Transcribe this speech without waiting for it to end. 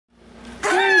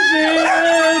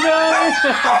Oh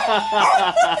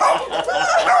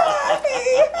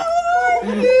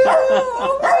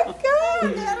my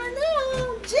God! Let her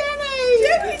know, Jenny.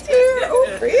 Jenny's here. Oh,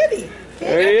 pretty.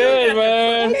 There he is,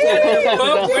 man.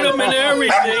 Fuck with him and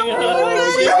everything.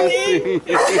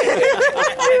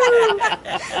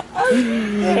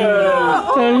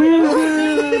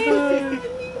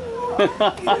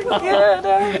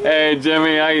 Hey,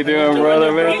 Jimmy, how you doing,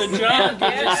 brother, man? Brother John,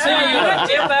 good to see you.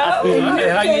 Hey,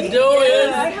 how you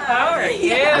doing? How are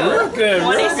you? Real good,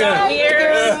 real 20-some good.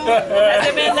 years. Has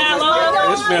it been that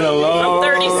long? It's been a long.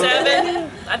 I'm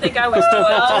 37. I think I was 12.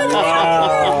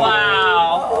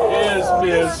 Wow. It's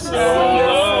been so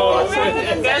long.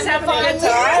 You guys have a good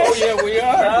time? Oh, yeah, we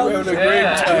are. We're having a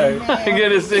great time. Good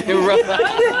to see you, brother.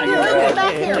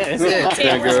 Back here.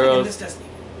 Yeah, girls. This doesn't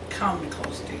come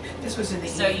close to. This was in the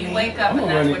So evening. you wake up and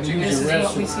that's what you're going to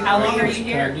see. How long are you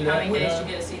here? How many days you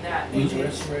get to see that?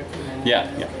 Yeah,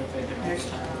 yeah. There's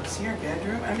your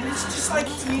bedroom. I mean, it's just like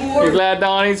You glad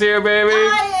Donnie's here, baby?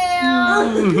 I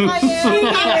am. I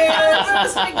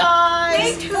am.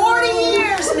 Guys, 40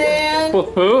 years, man.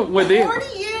 Who? With 40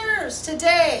 years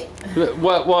today.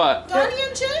 What? Donnie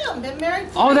and Jim been married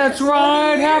 40 Oh, that's years.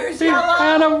 right. Happy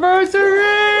anniversary!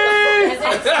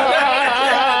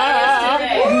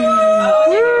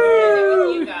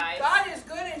 God is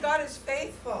good and God is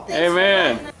faithful.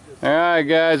 Amen. All right,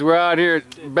 guys, we're out here at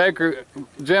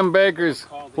Jim Baker's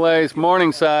place,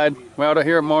 Morningside. We're out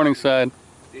here at Morningside.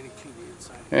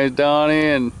 There's Donnie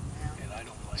and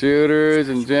Juders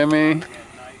and Jimmy.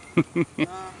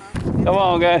 Come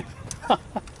on, guys.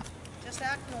 Just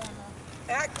act normal.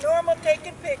 Act normal,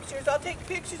 taking pictures. I'll take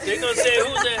pictures. They're going to say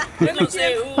who's that? They're going to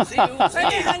say who's he, who's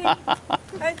he. Honey,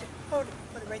 hold it.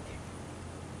 Put it right there.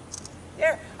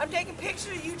 There. I'm taking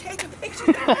pictures of you taking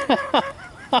pictures.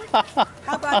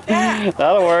 How about that?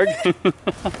 That'll work. They're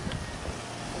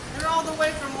all the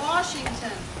way from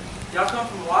Washington. Y'all come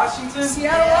from Washington?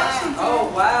 Seattle, Washington.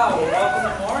 Oh, wow. Well, welcome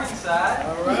to Morningside.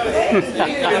 All right. Thank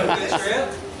you. Have a good trip.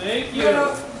 Thank You you.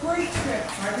 know, great trip. I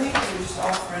think it was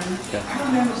all friendly. I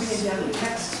remember being down in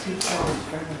Texas. People always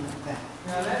friendly like that.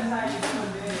 Now, that's how you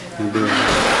come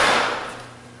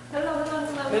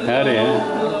in. Howdy, huh?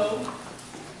 Hello.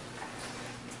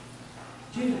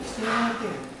 Judith, stay right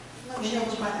there. Stay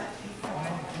over by that.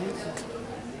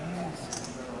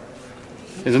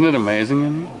 Isn't it amazing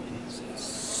in here?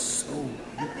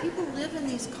 People live in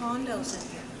these condos in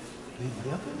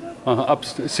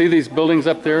here. See these buildings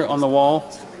up there on the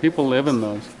wall? People live in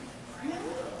those.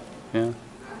 Yeah.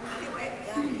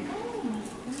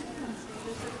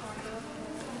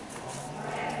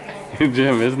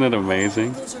 Jim, isn't it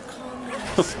amazing? Those are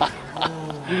condos.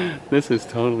 This is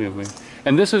totally amazing.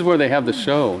 And this is where they have the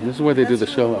show. This is where they do the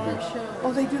show up here.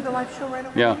 Oh, they do the live show right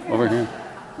over Yeah, here? over here.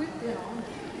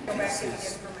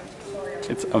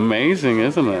 It's amazing,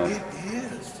 isn't it? It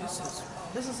is.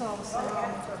 This is all the same.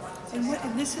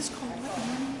 And this is called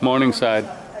what? Morningside.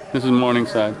 This is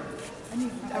Morningside.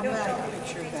 I got a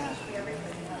picture of that.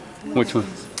 Which one?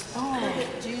 Oh,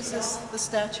 Jesus, the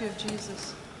statue of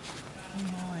Jesus. Oh,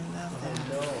 I love that.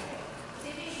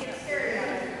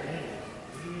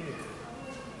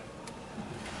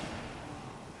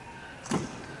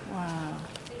 Wow.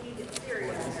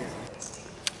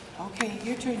 Okay,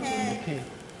 your turn, Jimmy. Okay.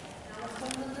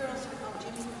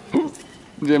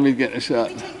 Jimmy's getting a shot.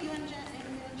 You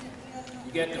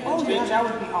got the Oh, whole yeah, picture? that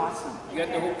would be awesome. You got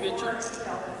the whole picture?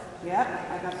 Yep,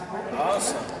 I got the whole picture.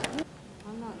 Awesome.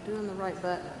 I'm not doing the right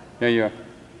button. Yeah, you are.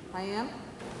 I am?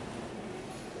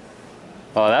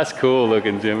 Oh, that's cool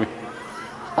looking, Jimmy.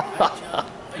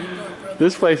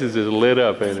 This place is just lit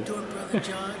up, ain't it? Doing, Brother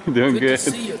John? Doing Good good.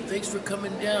 to see you. Thanks for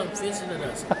coming down, visiting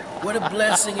us. What a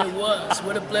blessing it was.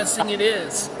 What a blessing it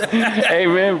is.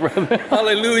 Amen, brother.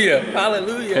 Hallelujah.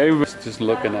 Hallelujah. Amen. Just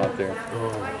looking out there.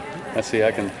 I see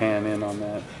I can pan in on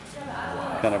that.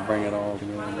 Kind of bring it all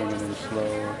together, bring it in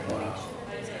slow.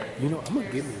 You know, I'm going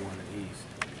to give me one of these.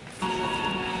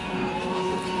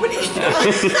 What are you doing?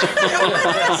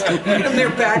 Get them there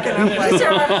backing up like These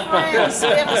are our friends. We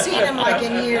haven't seen them like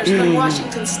in years from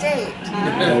Washington State.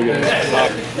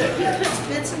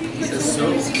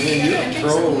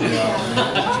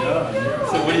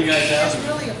 So what do you guys That's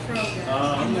really a pro guy.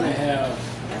 I'm going to have...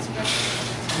 He's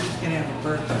going to have a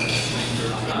burger. You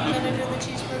gonna do the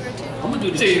cheeseburger too? I'm going to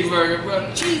do the Cheeseburger, bro.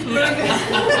 Cheeseburger.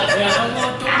 Yeah, I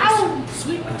want those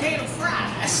sweet potato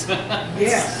fries.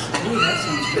 Yes. Ooh, that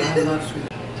sounds good. I love sweet.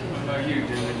 What about you, Jimmy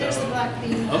There's the Dog? black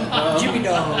bean. Jimmy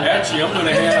Dog. Actually, I'm going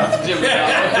to have... Jimmy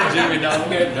Dog. Jimmy Dog.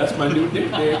 That's my new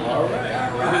nickname. All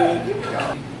right. All right.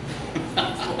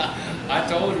 I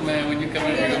told you, man, when you come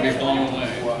in, you're gonna be blown away.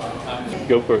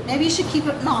 Go for it. Maybe you should keep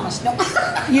it honest. No.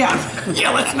 Yeah.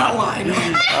 Yeah, let's not lie. All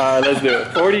right, let's do it.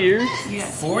 40 years?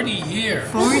 Yes. 40 years.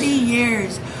 40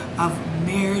 years of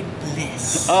married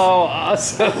bliss. Oh,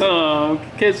 awesome.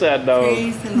 Kiss that dog.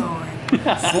 Praise the Lord.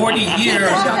 40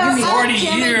 years. 40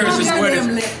 years is what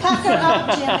it's. Pucker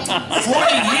up, Jimmy.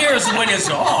 40 years is what it's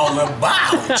all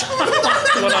about. That's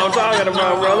what I'm talking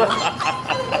about, brother.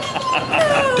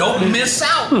 Don't miss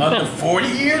out on the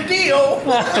 40-year deal.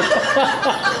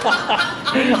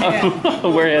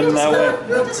 We're heading that way.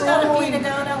 We just got a pee to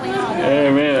go, don't we all?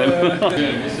 Amen.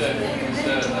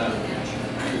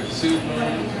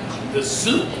 The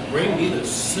soup. Bring me the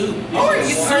soup. Oh, you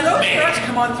see those starts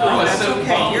come on through. That's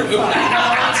okay. You're fine.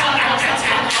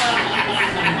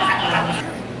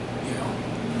 You know,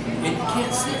 and you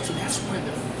can't see it, so that's where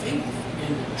the faith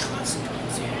and the trust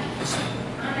comes in. It's like,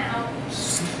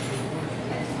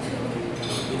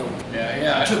 you know,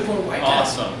 Yeah. to a point where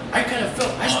Awesome. I kind of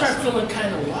felt, I started feeling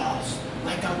kind of lost,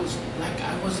 like I wasn't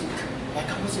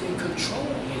in control.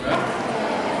 You know?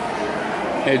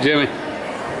 Hey, Jimmy.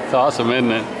 It's awesome,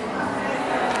 isn't it?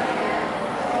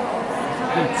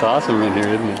 It's awesome in here,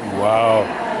 isn't it? Wow,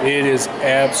 it is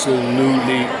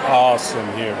absolutely awesome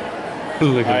here.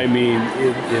 Look at, I mean,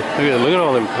 look at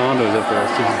all them condos up there.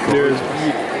 It's just gorgeous.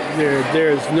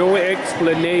 there's no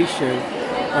explanation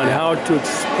on how to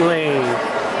explain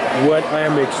what I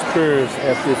am experiencing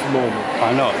at this moment.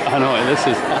 I know. And this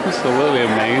is absolutely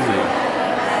amazing.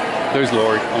 There's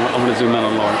Lori. I'm going to zoom in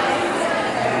on Lori.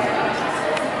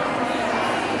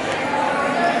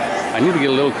 I need to get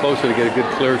a little closer to get a good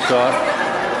clear shot.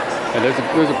 And there's a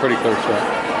pretty clear shot.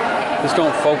 Just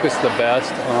don't focus the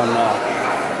best on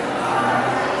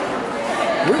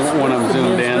when I'm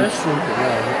zoomed in. There's,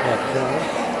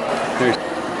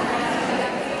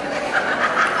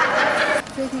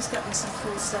 Faithy's got me some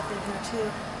cool stuff in here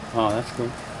too. oh, that's cool.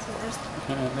 So there's,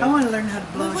 I want to learn how to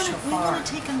blow we shofar. want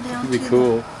to take them down It'd be to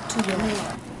cool. the lake.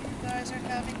 You guys are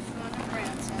having fun in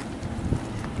Branson.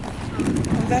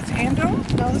 Oh, that's Ando?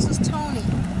 No, this is Tony.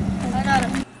 I got it.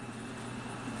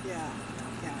 Yeah.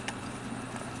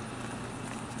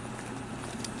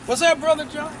 What's that, Brother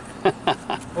John?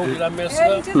 Oh, did I mess it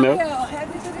Heading up? to the No. mill.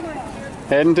 Heading to the mill.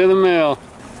 Heading to the mill.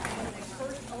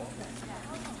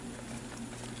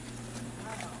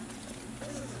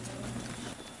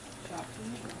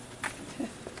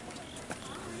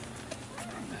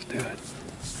 Let's do it.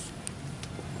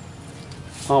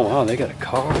 Oh wow, they got a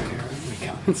car here. Let me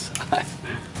go inside.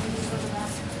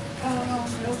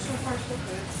 Oh, no shofar so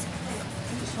good. I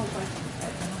just hope I can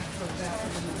go back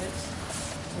in the midst.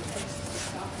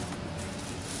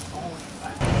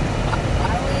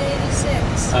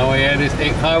 Highway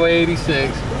 86. Highway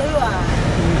 86. Blue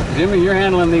Eye. Jimmy, you're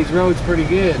handling these roads pretty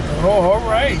good. Oh, all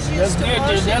right. He's That's used to good.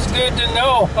 Washington. That's good to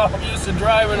know. I'm used to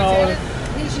driving all it.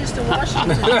 He's used to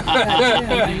Washington.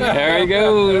 There you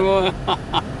go.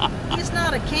 He's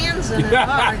not a Kansan at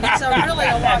heart. He's really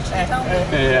a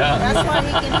Washingtonian. Yeah. That's why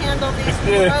he can handle these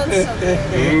roads so good.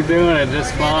 He's doing it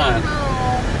just We're heading fine.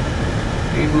 home.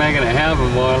 He's making it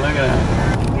happen, boy. Look at that.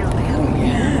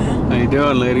 How you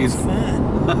doing, ladies?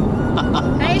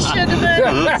 Hey, sugar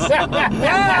buddies.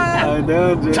 How you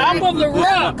doing, Jimmy? Top of the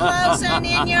rock. Closing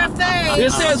in your face.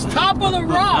 It says top of the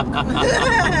rock.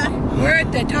 We're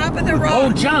at the top of the road.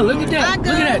 Oh, John, look at that. Look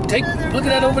at that. Look at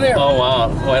that over there. Oh, wow.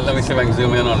 Wait, let me see if I can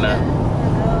zoom in on that.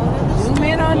 Zoom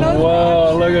in on those.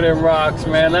 Whoa, look at them rocks,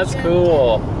 man. That's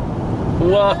cool.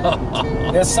 Whoa.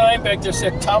 That sign back there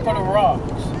said top of the rocks.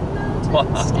 Wow.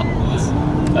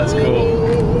 That's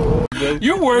cool.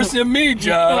 You're worse than me,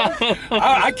 John.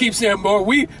 I keep saying,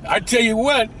 boy, I tell you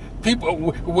what, people,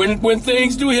 when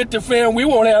things do hit the fan, we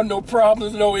won't have no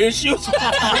problems, no issues.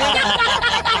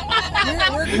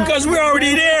 Because we're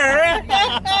already there.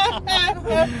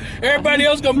 Everybody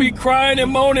else going to be crying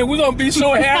and moaning. We're going to be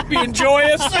so happy and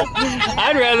joyous.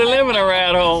 I'd rather live in a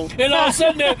rat hole. And all of a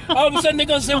sudden they're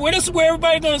going to say, well, this is where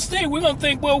everybody's going to stay. We're going to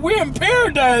think, well, we're in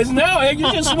paradise now. Hey,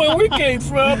 you just where we came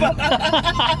from.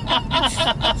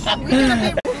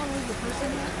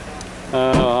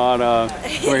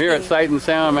 We're here at Sight and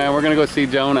Sound, man. We're going to go see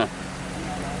Jonah.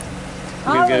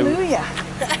 Hallelujah.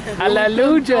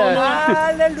 Hallelujah.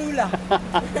 Hallelujah.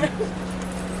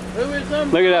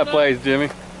 Look at that place, Jimmy.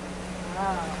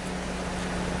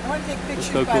 I want to take pictures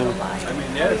So by cool. the light. I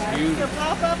mean, that's huge. That's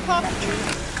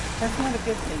not a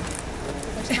good thing.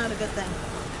 That's not a good thing.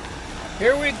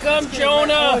 Here we come,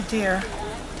 Jonah. Oh dear.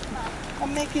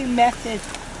 I'm making messes.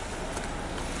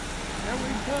 Here we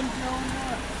come,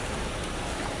 Jonah.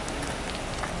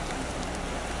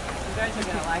 You guys are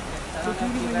gonna like this. I don't know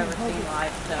if you've ever seen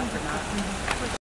live stuff or not.